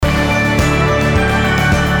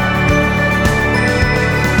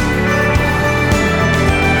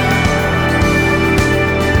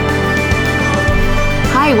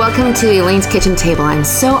Welcome to Elaine's Kitchen Table. I'm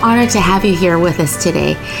so honored to have you here with us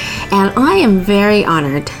today. And I am very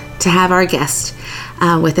honored to have our guest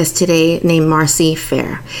with us today named Marcy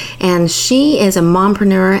Fair. And she is a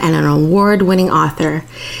mompreneur and an award-winning author.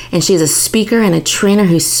 And she's a speaker and a trainer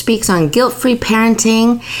who speaks on guilt-free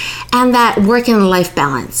parenting and that work and life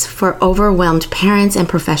balance for overwhelmed parents and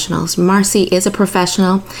professionals. Marcy is a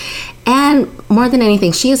professional, and more than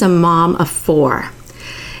anything, she is a mom of 4.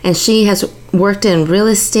 And she has worked in real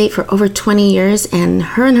estate for over 20 years, and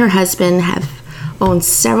her husband have owned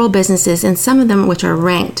several businesses, and some of them which are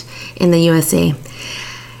ranked in the USA.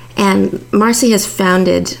 And Marcy has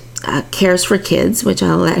founded Cares for Kids, which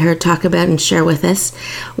I'll let her talk about and share with us,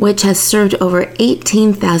 which has served over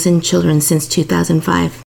 18,000 children since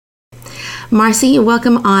 2005. Marcy,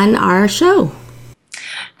 welcome on our show.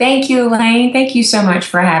 Thank you, Elaine. Thank you so much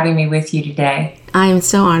for having me with you today. I'm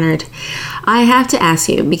so honored. I have to ask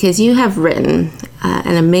you, because you have written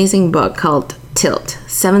an amazing book called Tilt,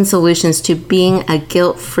 7 Solutions to Being a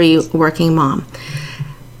Guilt-Free Working Mom.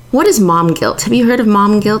 What is mom guilt? Have you heard of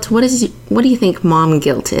mom guilt? What do you think mom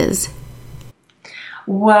guilt is?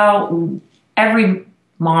 Well, every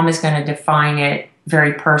mom is going to define it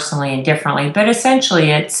very personally and differently, but essentially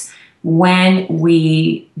it's when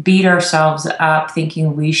we beat ourselves up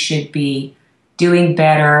thinking we should be doing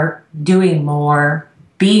better, doing more,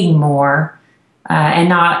 being more, and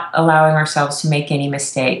not allowing ourselves to make any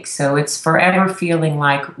mistakes. So it's forever feeling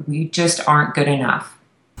like we just aren't good enough.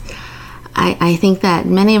 I think that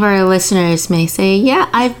many of our listeners may say, yeah,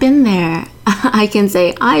 I've been there. I can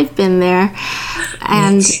say I've been there.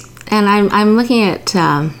 And I'm looking at,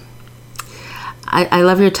 I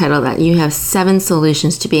love your title, that you have 7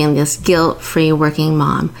 solutions to being this guilt-free working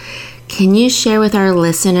mom. Can you share with our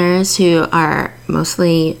listeners, who are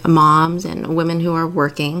mostly moms and women who are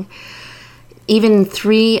working, even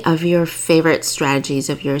 3 of your favorite strategies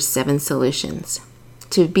of your 7 solutions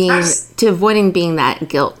to avoiding being that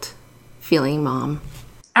guilt-feeling mom?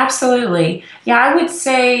 Absolutely. Yeah, I would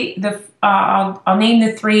say I'll name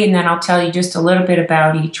the 3 and then I'll tell you just a little bit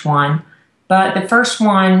about each one. But the first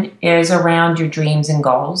one is around your dreams and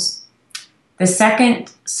goals. The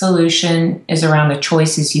second solution is around the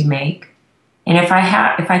choices you make. And if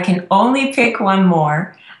I can only pick one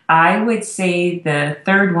more, I would say the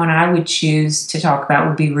third one I would choose to talk about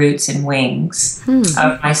would be roots and wings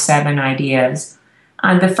of my 7 ideas.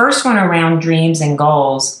 The first one around dreams and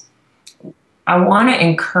goals, I want to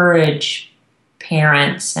encourage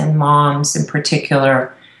parents and moms in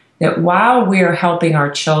particular that while we're helping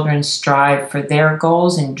our children strive for their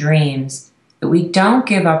goals and dreams, that we don't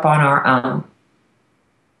give up on our own.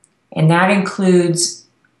 And that includes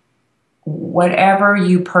whatever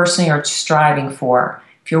you personally are striving for.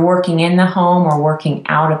 If you're working in the home or working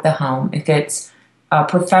out of the home, if it's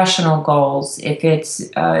professional goals, if it's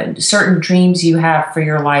certain dreams you have for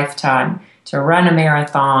your lifetime, to run a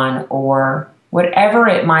marathon or whatever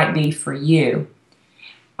it might be for you,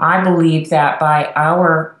 I believe that by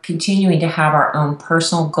our continuing to have our own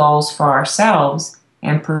personal goals for ourselves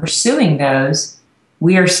and pursuing those,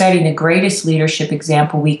 we are setting the greatest leadership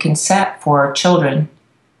example we can set for our children.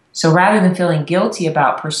 So rather than feeling guilty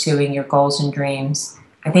about pursuing your goals and dreams,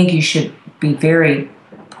 I think you should be very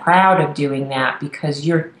proud of doing that, because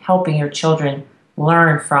you're helping your children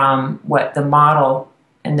learn from what the model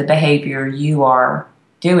and the behavior you are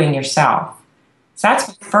doing yourself. So that's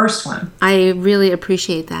the first one. I really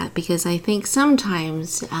appreciate that, because I think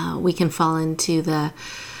sometimes we can fall into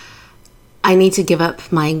I need to give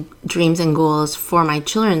up my dreams and goals for my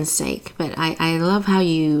children's sake. But I love how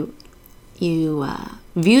you view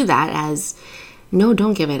that as, no,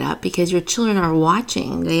 don't give it up, because your children are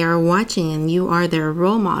watching. They are watching, and you are their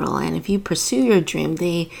role model. And if you pursue your dream,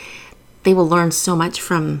 they will learn so much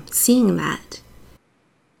from seeing that.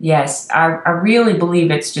 Yes, I really believe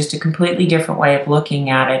it's just a completely different way of looking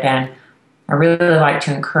at it, and I really like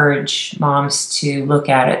to encourage moms to look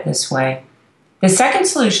at it this way. The second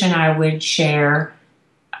solution I would share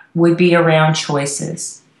would be around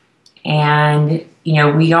choices. And,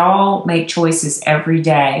 we all make choices every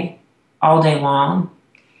day, all day long,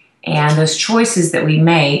 and those choices that we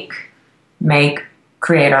make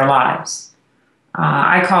create our lives.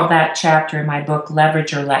 I call that chapter in my book,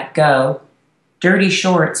 Leverage or Let Go. Dirty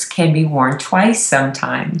shorts can be worn twice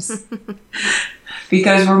sometimes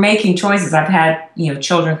because we're making choices. I've had,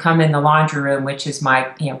 children come in the laundry room, which is my,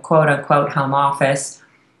 quote unquote home office.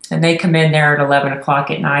 And they come in there at 11 o'clock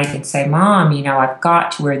at night and say, Mom, I've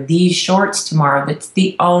got to wear these shorts tomorrow. That's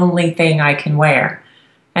the only thing I can wear.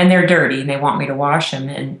 And they're dirty and they want me to wash them.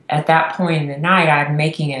 And at that point in the night, I'm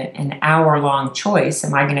making an hour-long choice.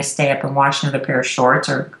 Am I going to stay up and wash another pair of shorts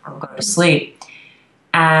or go to sleep?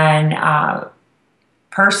 And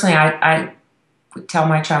personally, I would tell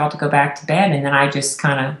my child to go back to bed, and then I just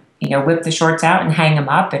kind of, whip the shorts out and hang them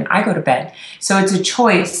up, and I go to bed. So it's a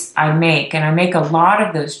choice I make, and I make a lot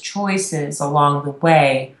of those choices along the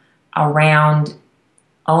way around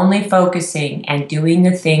only focusing and doing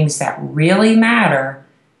the things that really matter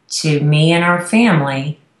to me and our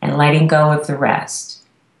family and letting go of the rest.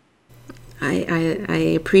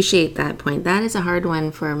 I appreciate that point. That is a hard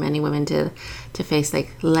one for many women to face,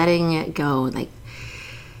 like letting it go, like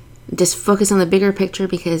just focus on the bigger picture,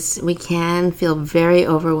 because we can feel very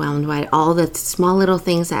overwhelmed by all the small little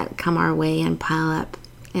things that come our way and pile up.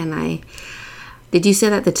 And did you say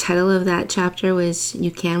that the title of that chapter was You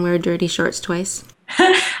Can Wear Dirty Shorts Twice?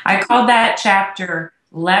 I called that chapter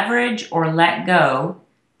Leverage or Let Go.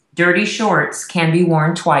 Dirty shorts can be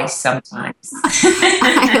worn twice sometimes.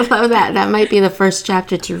 I love that. That might be the first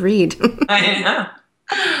chapter to read. I know.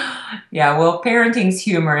 Yeah, well, parenting's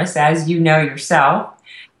humorous, as you know yourself.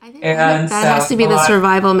 I think that has to be the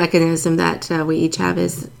survival mechanism that we each have,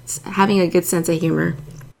 is having a good sense of humor.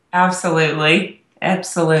 Absolutely.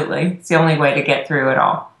 Absolutely. It's the only way to get through it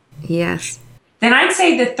all. Yes. Then I'd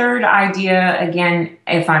say the third idea, again,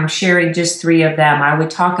 if I'm sharing just 3 of them, I would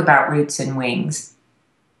talk about roots and wings.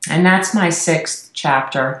 And that's my 6th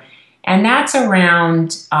chapter. And that's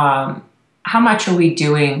around how much are we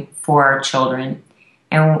doing for our children?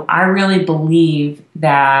 And I really believe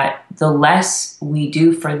that the less we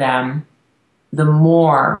do for them, the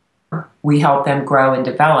more we help them grow and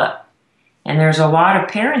develop. And there's a lot of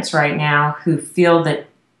parents right now who feel that,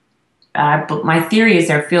 my theory is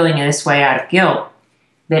they're feeling this way out of guilt,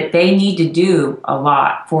 that they need to do a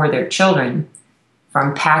lot for their children,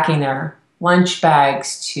 from packing their lunch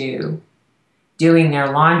bags to doing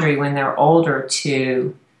their laundry when they're older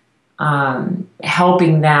to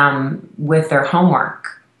helping them with their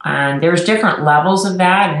homework. And there's different levels of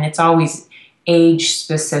that, and it's always age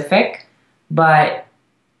specific, but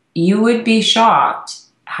you would be shocked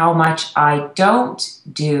how much I don't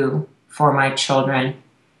do for my children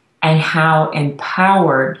and how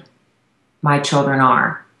empowered my children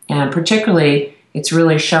are. And particularly, it's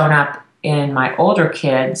really shown up in my older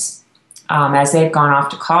kids as they've gone off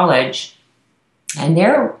to college, and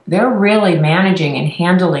they're really managing and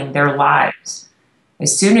handling their lives.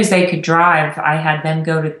 As soon as they could drive, I had them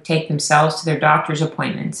go to take themselves to their doctor's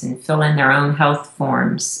appointments and fill in their own health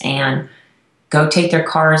forms and go take their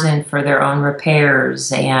cars in for their own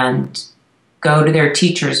repairs and go to their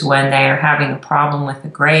teachers when they're having a problem with a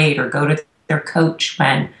grade, or go to their coach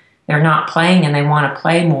when they're not playing and they want to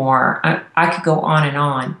play more. I could go on and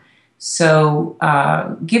on. So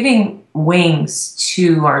giving wings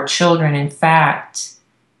to our children, in fact,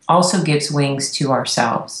 also gives wings to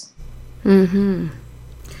ourselves. Mm-hmm.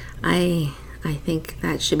 I think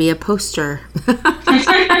that should be a poster.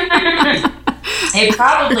 It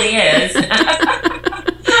probably is.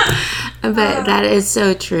 But that is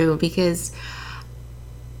so true, because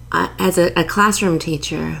as a classroom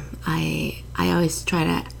teacher, I always try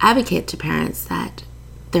to advocate to parents that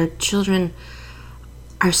their children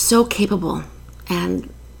are so capable, and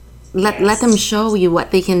let them show you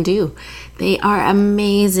what they can do. They are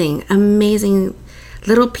amazing, amazing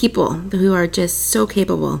little people who are just so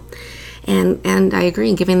capable. And I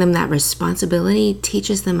agree, giving them that responsibility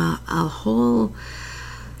teaches them a whole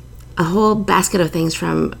basket of things,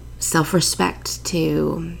 from self-respect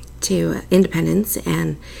to independence,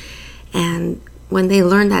 and when they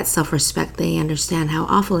learn that self-respect, they understand how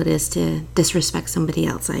awful it is to disrespect somebody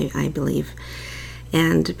else, I believe.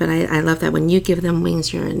 But I love that when you give them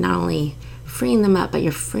wings, you're not only freeing them up, but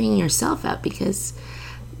you're freeing yourself up, because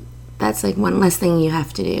that's like one less thing you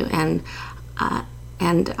have to do. And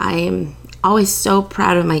I am always so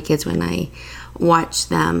proud of my kids when I watch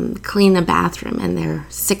them clean the bathroom, and they're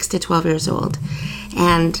 6 to 12 years old.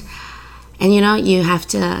 And you have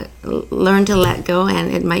to learn to let go,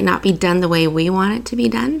 and it might not be done the way we want it to be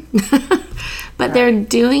done, but they're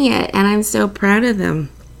doing it, and I'm so proud of them.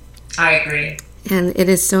 I agree. And it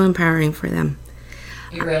is so empowering for them.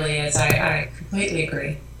 It really is. I completely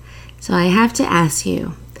agree. So I have to ask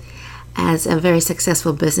you, as a very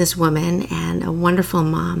successful businesswoman and a wonderful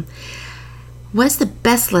mom, what's the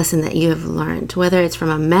best lesson that you have learned, whether it's from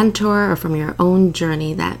a mentor or from your own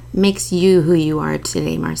journey, that makes you who you are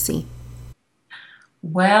today, Marcy?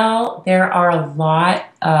 Well, there are a lot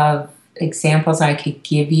of examples I could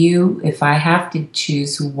give you. If I have to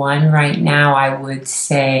choose one right now, I would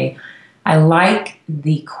say I like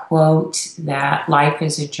the quote that life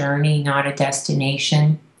is a journey, not a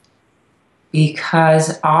destination,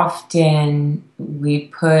 because often we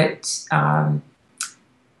put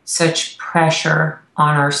such pressure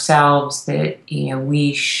on ourselves that,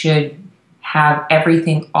 we should have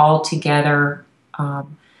everything all together,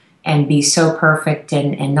 and be so perfect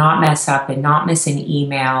and not mess up and not miss an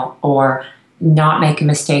email or not make a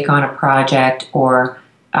mistake on a project or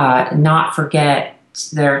not forget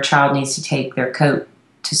their child needs to take their coat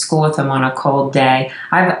to school with them on a cold day.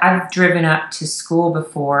 I've driven up to school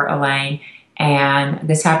before, Elaine, and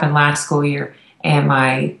this happened last school year. And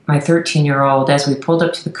my 13-year-old, as we pulled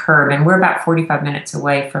up to the curb, and we're about 45 minutes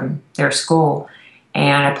away from their school,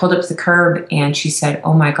 and I pulled up to the curb, and she said,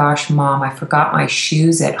 "Oh my gosh, Mom, I forgot my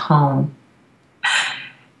shoes at home."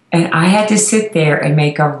 And I had to sit there and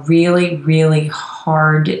make a really, really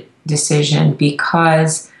hard decision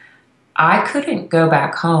because I couldn't go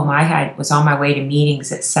back home. Was on my way to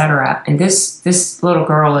meetings, etc. And this little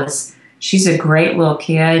girl she's a great little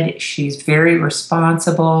kid. She's very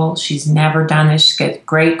responsible. She's never done this. She gets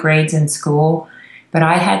great grades in school. But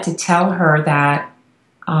I had to tell her that,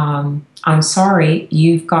 I'm sorry,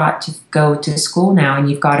 you've got to go to school now and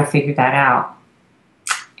you've got to figure that out.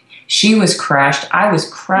 She was crushed. I was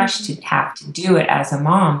crushed to have to do it as a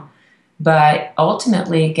mom. But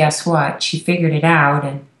ultimately, guess what? She figured it out.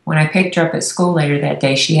 And when I picked her up at school later that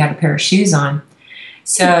day, she had a pair of shoes on.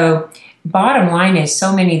 So bottom line is,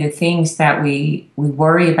 so many of the things that we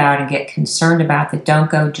worry about and get concerned about that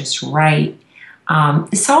don't go just right,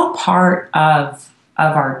 it's all part of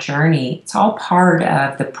our journey. It's all part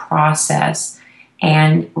of the process.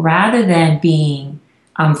 And rather than being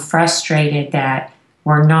frustrated that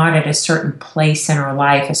we're not at a certain place in our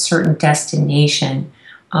life, a certain destination,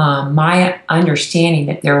 my understanding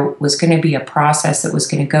that there was going to be a process that was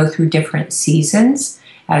going to go through different seasons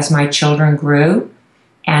as my children grew,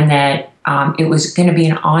 and that it was going to be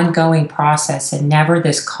an ongoing process and never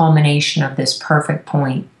this culmination of this perfect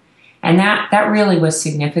point. And that really was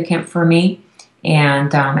significant for me.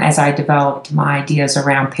 And as I developed my ideas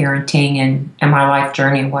around parenting and my life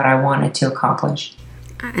journey and what I wanted to accomplish.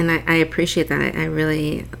 And I appreciate that. I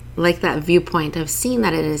really like that viewpoint of seeing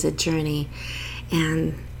that it is a journey,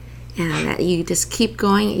 and that you just keep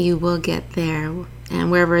going, you will get there. And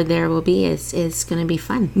wherever there will be is going to be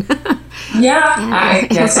fun.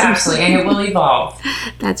 Yes, absolutely. And it will evolve.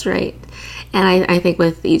 That's right. And I think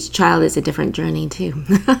with each child is a different journey too.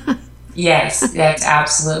 Yes, that's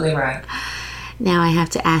absolutely right. Now I have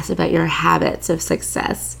to ask about your habits of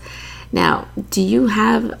success. Now, do you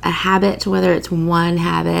have a habit, whether it's one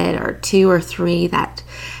habit or two or three, that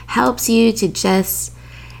helps you to just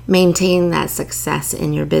maintain that success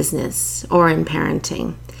in your business or in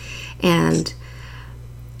parenting? And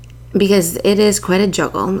because it is quite a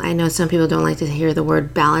juggle. I know some people don't like to hear the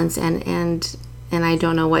word balance, and I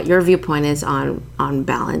don't know what your viewpoint is on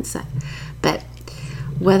balance, but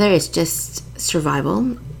whether it's just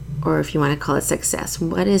survival or if you want to call it success,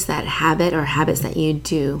 what is that habit or habits that you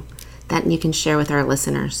do that you can share with our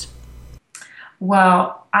listeners?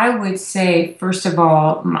 Well, I would say, first of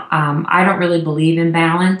all, I don't really believe in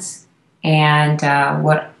balance, and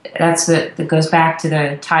that goes back to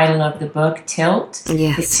the title of the book, Tilt.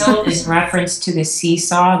 Yes. The tilt is reference to the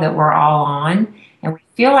seesaw that we're all on, and we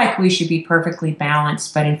feel like we should be perfectly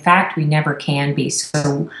balanced, but in fact, we never can be.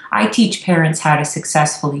 So I teach parents how to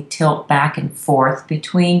successfully tilt back and forth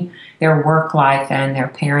between their work life and their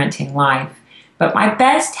parenting life. But my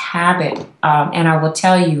best habit, and I will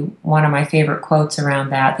tell you one of my favorite quotes around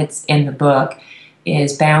that's in the book,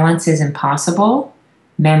 is balance is impossible,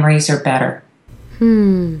 memories are better.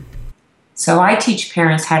 So I teach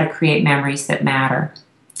parents how to create memories that matter.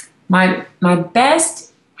 My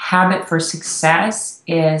best habit for success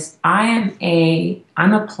is I'm a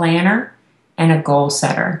planner and a goal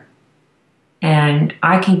setter. And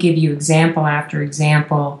I can give you example after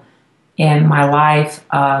example in my life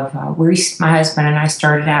of my husband and I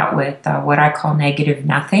started out with what I call negative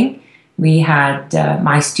nothing. We had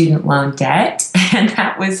my student loan debt, and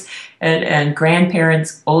that was and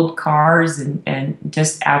grandparents' old cars and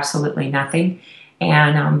just absolutely nothing.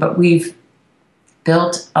 And but we've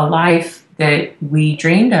built a life that we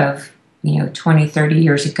dreamed of, 20, 30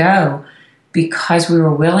 years ago, because we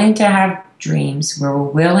were willing to have dreams, we were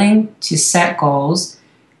willing to set goals,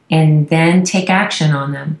 and then take action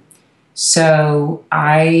on them. So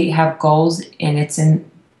I have goals, and it's in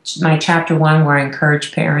my chapter 1 where I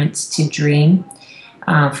encourage parents to dream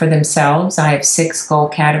for themselves. I have 6 goal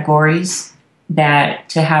categories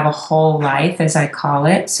to have a whole life, as I call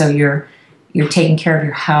it. So you're taking care of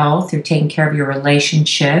your health, you're taking care of your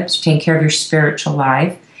relationships, you're taking care of your spiritual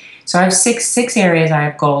life. So I have six areas I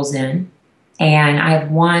have goals in, and I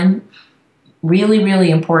have one really,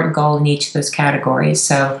 really important goal in each of those categories.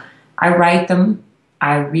 So I write them,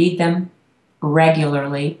 I read them,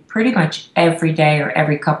 regularly, pretty much every day or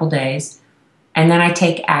every couple days, and then I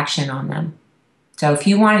take action on them. So if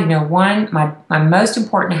you want to know my most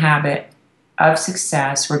important habit of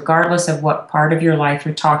success, regardless of what part of your life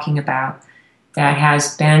you're talking about, that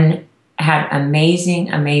has had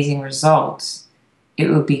amazing, amazing results, it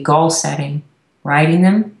would be goal setting, writing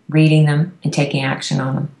them, reading them, and taking action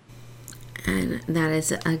on them. And that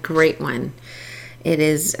is a great one. It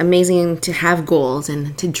is amazing to have goals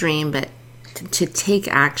and to dream, but to take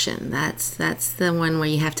action, that's the one where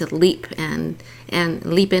you have to leap and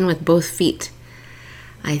leap in with both feet,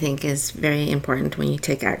 I think is very important when you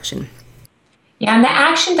take action. Yeah, and the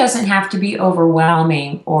action doesn't have to be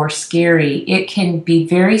overwhelming or scary. It can be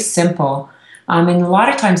very simple. And a lot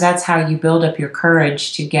of times that's how you build up your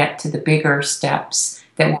courage to get to the bigger steps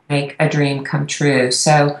that will make a dream come true.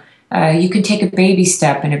 So you can take a baby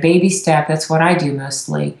step, and a baby step, that's what I do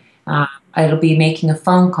mostly. It'll be making a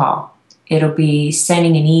phone call. It'll be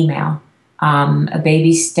sending an email. A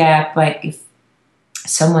baby step, like if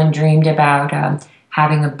someone dreamed about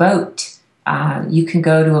having a boat, you can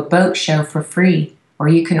go to a boat show for free, or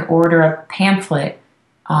you can order a pamphlet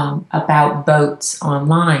about boats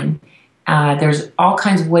online. There's all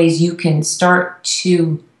kinds of ways you can start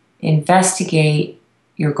to investigate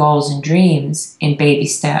your goals and dreams in baby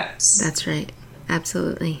steps. That's right.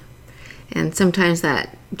 Absolutely. And sometimes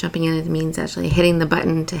that jumping in means actually hitting the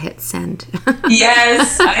button to hit send.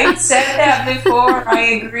 Yes, I've said that before.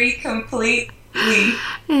 I agree completely.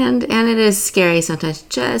 And it is scary sometimes,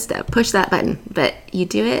 just push that button, but you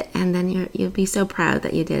do it, and then you'll be so proud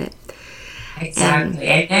that you did it. Exactly,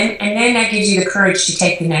 and then that gives you the courage to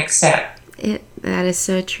take the next step. That is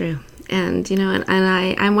so true. And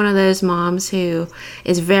I'm one of those moms who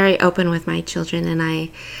is very open with my children, and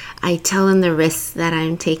I tell them the risks that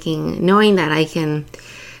I'm taking, knowing that I can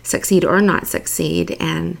succeed or not succeed,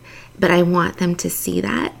 but I want them to see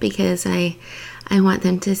that, because I want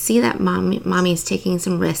them to see that mommy's taking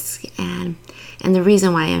some risks and the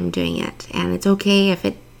reason why I'm doing it. And it's okay if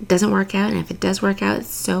it doesn't work out, and if it does work out, it's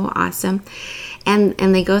so awesome. And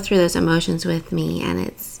they go through those emotions with me,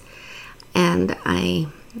 and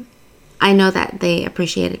I know that they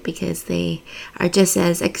appreciate it, because they are just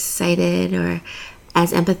as excited or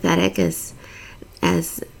as empathetic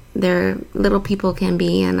as their little people can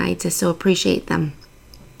be, and I just so appreciate them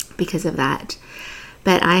because of that.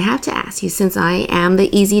 But I have to ask you, since I am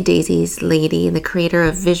the Easy Daisies lady, the creator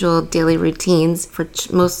of visual daily routines for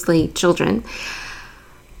mostly children,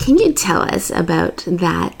 can you tell us about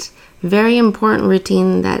that very important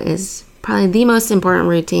routine that is probably the most important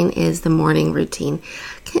routine, is the morning routine?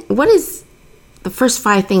 What is the first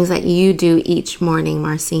 5 things that you do each morning,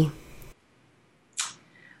 Marcy?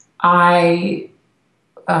 I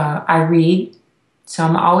read. So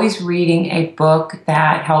I'm always reading a book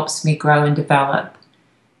that helps me grow and develop.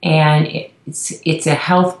 And it's a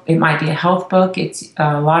health. It might be a health book. It's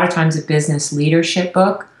a lot of times a business leadership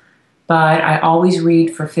book. But I always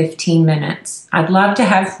read for 15 minutes. I'd love to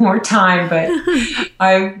have more time, but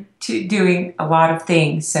I'm doing a lot of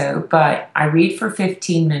things. But I read for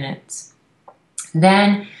 15 minutes.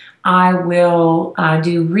 Then I will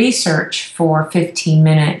do research for 15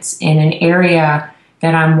 minutes in an area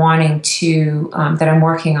that I'm that I'm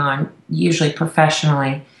working on, usually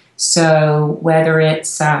professionally. So whether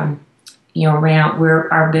it's, around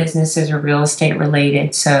where our businesses are real estate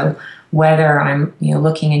related. So whether I'm,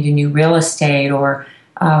 looking into new real estate or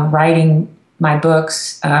writing my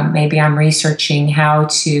books, maybe I'm researching how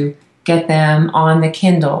to get them on the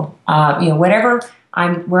Kindle. Wherever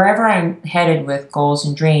I'm headed with goals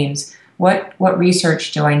and dreams, what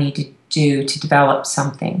research do I need to do to develop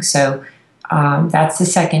something? So that's the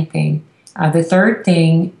second thing. The third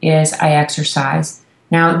thing is I exercise.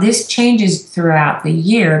 Now, this changes throughout the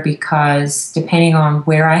year, because depending on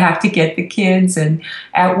where I have to get the kids and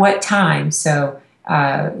at what time. So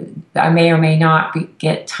I may or may not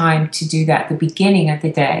get time to do that at the beginning of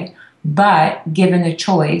the day. But given the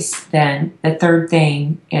choice, then the third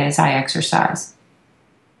thing is I exercise.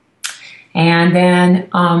 And then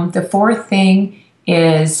the fourth thing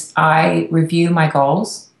is I review my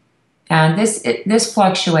goals. And this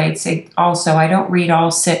fluctuates. Also, I don't read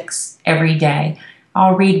all 6 every day.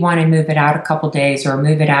 I'll read one and move it out a couple days, or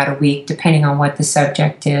move it out a week, depending on what the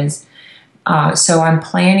subject is. So I'm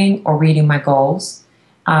planning or reading my goals.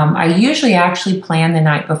 I usually actually plan the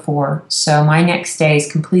night before, so my next day is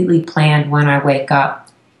completely planned when I wake up.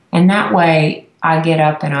 And that way I get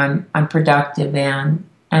up and I'm productive and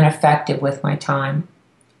effective with my time.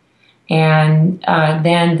 And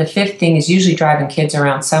then the fifth thing is usually driving kids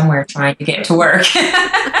around somewhere trying to get to work.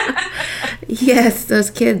 Yes, those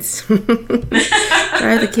kids.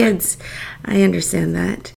 Drive the kids. I understand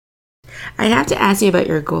that. I have to ask you about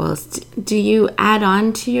your goals. Do you add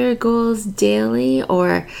on to your goals daily,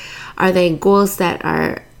 or are they goals that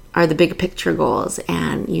are the big picture goals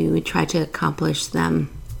and you try to accomplish them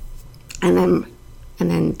and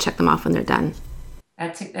then check them off when they're done?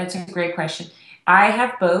 That's a great question. I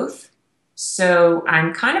have both. So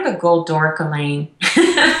I'm kind of a goal dork, Elaine.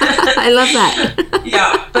 I love that.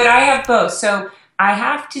 Yeah, but I have both. So I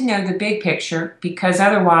have to know the big picture, because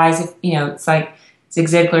otherwise, if it's like Zig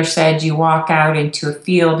Ziglar said, you walk out into a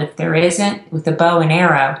field, if there isn't, with a bow and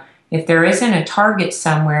arrow, if there isn't a target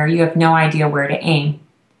somewhere, you have no idea where to aim.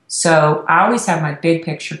 So I always have my big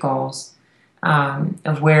picture goals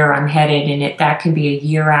of where I'm headed, and that can be a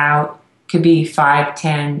year out, could be 5,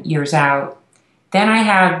 10 years out. Then I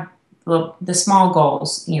have the small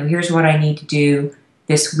goals. Here's what I need to do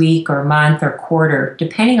this week or month or quarter,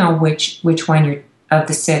 depending on which one you're of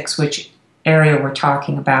the 6, which area we're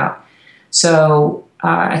talking about. So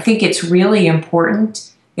I think it's really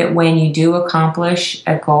important that when you do accomplish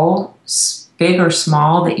a goal, big or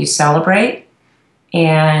small, that you celebrate.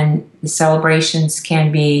 And the celebrations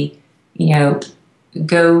can be, go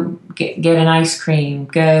get an ice cream,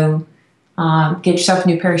 go get yourself a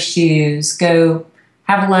new pair of shoes, go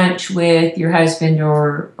have lunch with your husband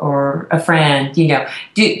or a friend.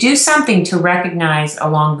 Do something to recognize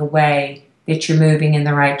along the way that you're moving in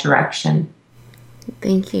the right direction.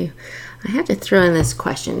 Thank you. I have to throw in this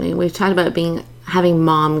question. We've talked about having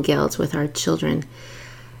mom guilt with our children.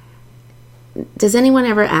 Does anyone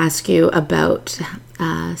ever ask you about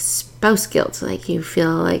spouse guilt? Like you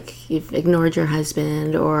feel like you've ignored your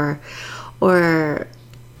husband or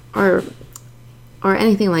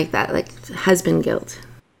anything like that, like husband guilt?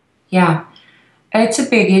 Yeah, it's a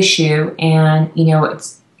big issue, and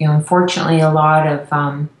it's unfortunately a lot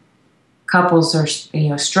of couples are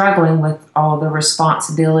struggling with all the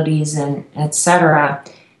responsibilities and etc.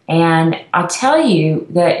 And I'll tell you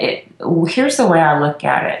that here's the way I look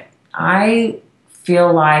at it. I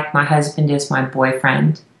feel like my husband is my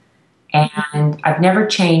boyfriend, and I've never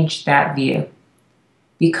changed that view.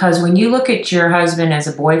 Because when you look at your husband as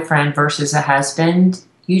a boyfriend versus a husband,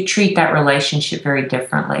 you treat that relationship very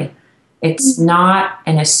differently. It's not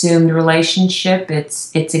an assumed relationship.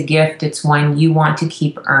 It's a gift. It's one you want to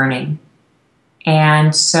keep earning.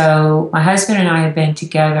 And so my husband and I have been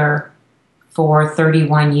together for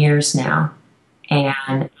 31 years now,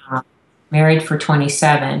 and married for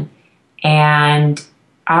 27. And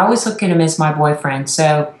I always look at him as my boyfriend.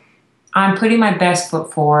 So I'm putting my best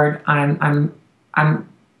foot forward. I'm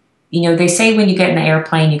they say when you get in the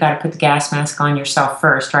airplane, you got to put the gas mask on yourself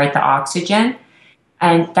first, right? The oxygen.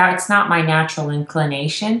 And that's not my natural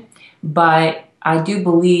inclination. But I do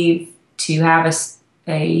believe to have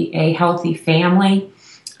a healthy family,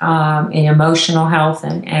 and emotional health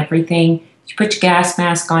and everything, you put your gas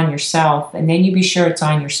mask on yourself, and then you be sure it's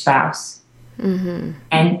on your spouse. Mm-hmm.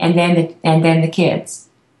 And then the kids.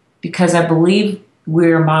 Because I believe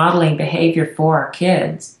we're modeling behavior for our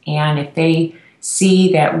kids. And if they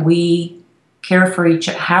see that we care for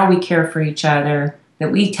how we care for each other,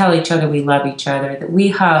 that we tell each other we love each other, that we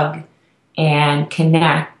hug and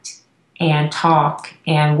connect and talk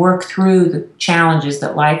and work through the challenges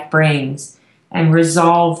that life brings and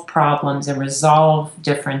resolve problems and resolve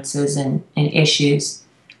differences and issues.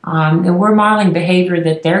 And we're modeling behavior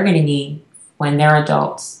that they're going to need when they're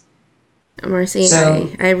adults. Marcy, so,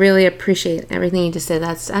 I really appreciate everything you just said.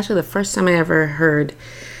 That's actually the first time I ever heard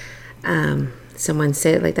someone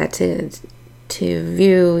say it like that, to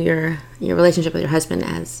view your relationship with your husband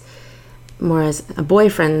as more as a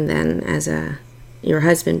boyfriend than as your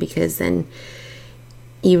husband, because then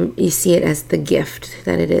you see it as the gift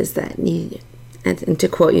that it is, that you, and to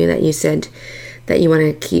quote you, that you said that you want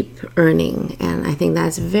to keep earning. And I think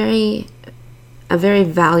that's a very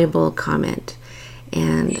valuable comment,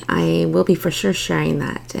 and I will be for sure sharing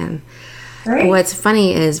that. And great. What's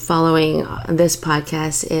funny is, following this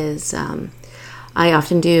podcast is I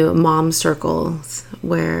often do mom circles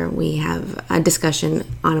where we have a discussion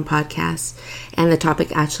on a podcast, and the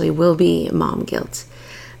topic actually will be mom guilt.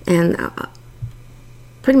 And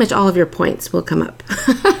pretty much all of your points will come up.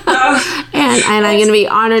 and I'm going to be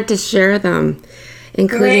honored to share them,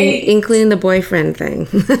 including the boyfriend thing.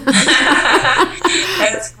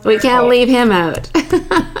 We can't leave him out.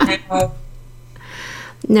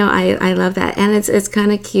 No, I love that. And it's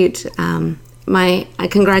kind of cute. My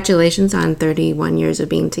congratulations on 31 years of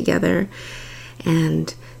being together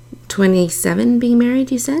and 27 being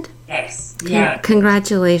married, you said? Yes. Yeah.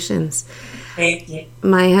 Congratulations. Thank you.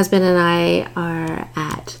 My husband and I are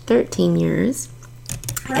at 13 years.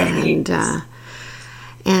 Right.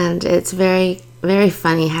 And it's very very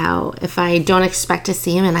funny how if I don't expect to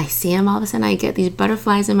see him and I see him, all of a sudden I get these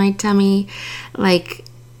butterflies in my tummy, like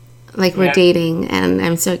we're dating, and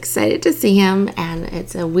I'm so excited to see him, and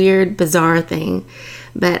it's a weird, bizarre thing,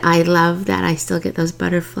 but I love that I still get those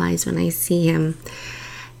butterflies when I see him,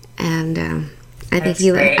 and I think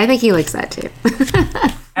he likes that too.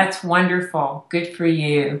 That's wonderful. Good for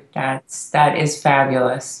you. That is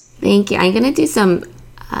fabulous. Thank you. I'm going to do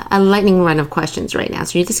a lightning run of questions right now.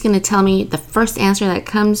 So you're just going to tell me the first answer that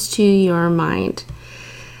comes to your mind.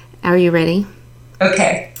 Are you ready?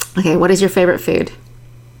 Okay. Okay. What is your favorite food?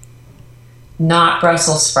 Not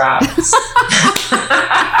Brussels sprouts.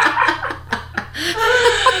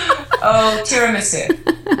 Oh, tiramisu.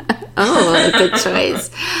 Oh, good choice.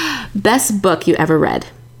 Best book you ever read?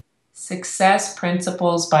 Success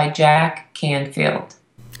Principles by Jack Canfield.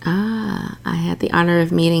 I had the honor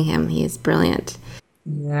of meeting him. He is brilliant.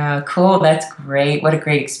 Yeah, cool. That's great. What a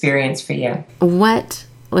great experience for you. What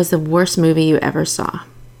was the worst movie you ever saw?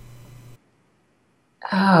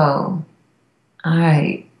 Oh,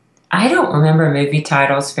 I don't remember movie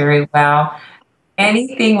titles very well.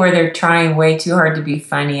 Anything where they're trying way too hard to be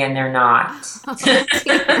funny and they're not.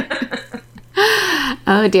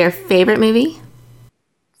 Oh dear. Favorite movie?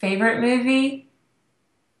 Favorite movie?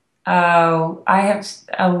 Oh, I have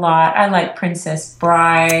a lot. I like Princess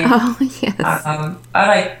Bride. Oh, yes. I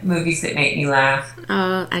like movies that make me laugh.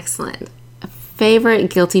 Oh, excellent.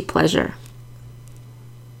 Favorite guilty pleasure?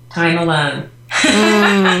 Time Alone.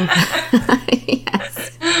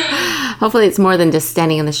 Yes. Hopefully it's more than just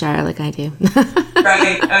standing in the shower like I do.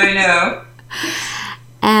 Right, I know.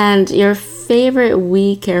 And your favorite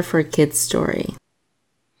We Care for Kids story?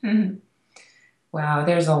 Wow,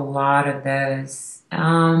 there's a lot of those.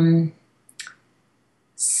 The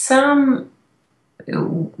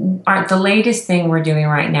latest thing we're doing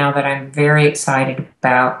right now that I'm very excited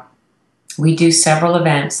about, we do several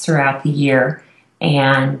events throughout the year,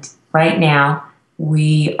 and right now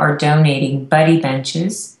we are donating buddy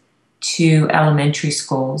benches to elementary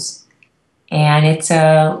schools. And it's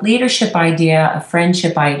a leadership idea, a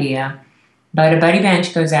friendship idea, but a buddy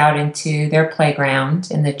bench goes out into their playground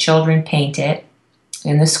and the children paint it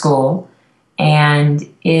in the school.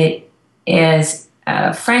 And it is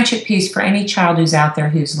a friendship piece for any child who's out there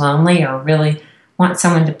who's lonely or really wants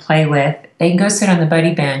someone to play with. They can go sit on the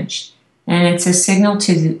buddy bench, and it's a signal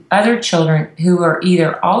to the other children who are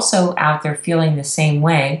either also out there feeling the same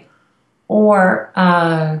way, or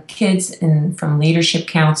kids from leadership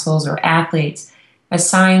councils or athletes, a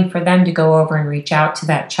sign for them to go over and reach out to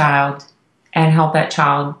that child and help that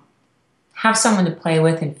child have someone to play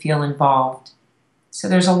with and feel involved. So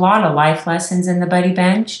there's a lot of life lessons in the buddy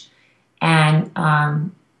bench, and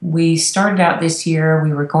we started out this year,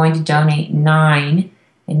 we were going to donate 9,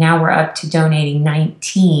 and now we're up to donating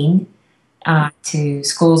 19 to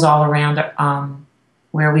schools all around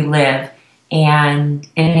where we live, and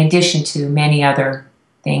in addition to many other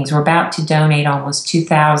things. We're about to donate almost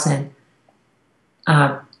 2,000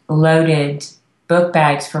 loaded book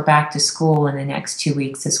bags for back to school in the next 2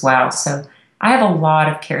 weeks as well. So I have a lot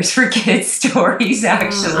of Cares for Kids stories,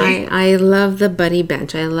 actually. I love the buddy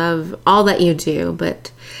bench. I love all that you do,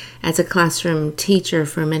 but as a classroom teacher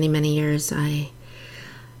for many, many years, I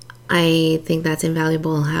think that's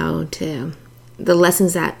invaluable, the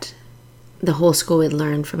lessons that the whole school would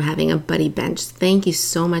learn from having a buddy bench. Thank you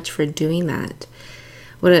so much for doing that.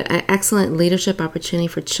 What an excellent leadership opportunity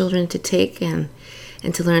for children to take and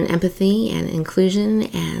to learn empathy and inclusion,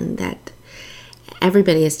 and that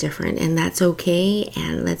everybody is different, and that's okay,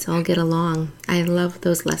 and let's all get along. I love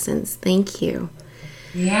those lessons. Thank you.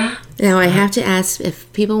 Yeah. Now, I have to ask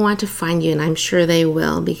if people want to find you, and I'm sure they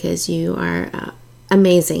will because you are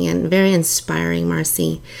amazing and very inspiring,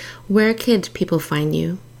 Marcy. Where could people find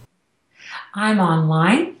you? I'm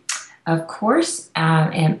online, of course,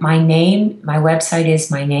 and my website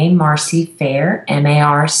is my name, Marcy Fair,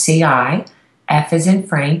 Marci, F as in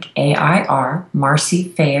Frank, AIR,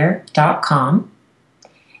 marcyfair.com.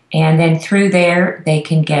 And then through there, they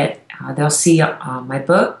can they'll see my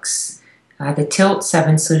books, The Tilt,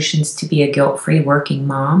 7 Solutions to be a Guilt-Free Working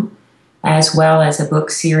Mom, as well as a book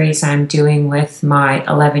series I'm doing with my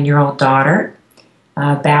 11-year-old daughter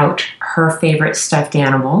about her favorite stuffed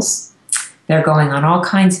animals. They're going on all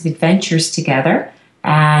kinds of adventures together,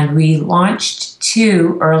 and we launched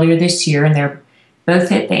 2 earlier this year, and they're both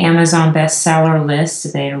hit the Amazon bestseller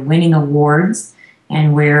list. They're winning awards,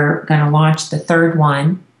 and we're going to launch the 3rd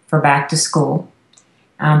one for back to school.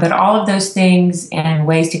 But all of those things and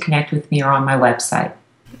ways to connect with me are on my website.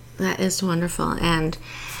 That is wonderful, and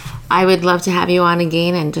I would love to have you on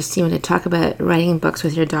again and just even to talk about writing books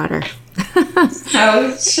with your daughter.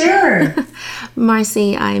 Oh, sure.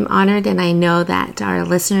 Marcy, I'm honored, and I know that our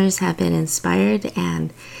listeners have been inspired,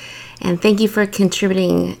 and thank you for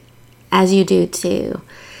contributing as you do to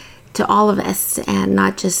all of us, and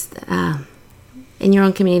not just in your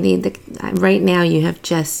own community. Right now, you have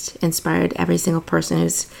just inspired every single person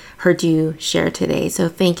who's heard you share today. So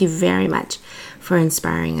thank you very much for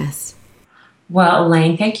inspiring us. Well,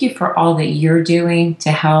 Elaine, thank you for all that you're doing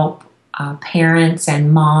to help parents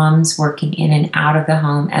and moms working in and out of the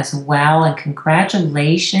home as well. And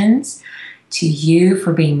congratulations to you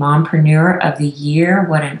for being Mompreneur of the Year.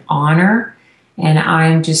 What an honor. And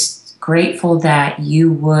I'm just grateful that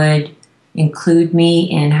you would include me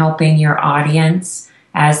in helping your audience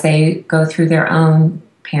as they go through their own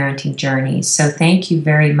parenting journeys. So thank you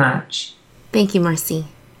very much. Thank you, Marcy.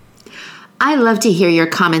 I love to hear your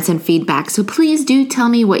comments and feedback, so please do tell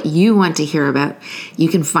me what you want to hear about. You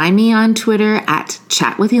can find me on Twitter at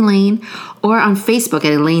Chat with Elaine, or on Facebook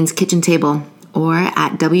at Elaine's Kitchen Table, or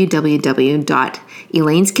at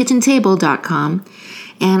www.elaine'skitchentable.com.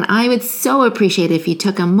 And I would so appreciate if you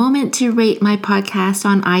took a moment to rate my podcast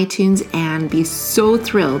on iTunes, and be so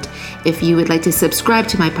thrilled if you would like to subscribe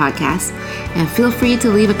to my podcast, and feel free to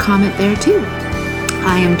leave a comment there too.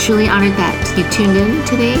 I am truly honored that you tuned in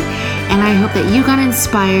today, and I hope that you got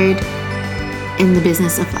inspired in the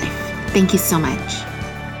business of life. Thank you so much.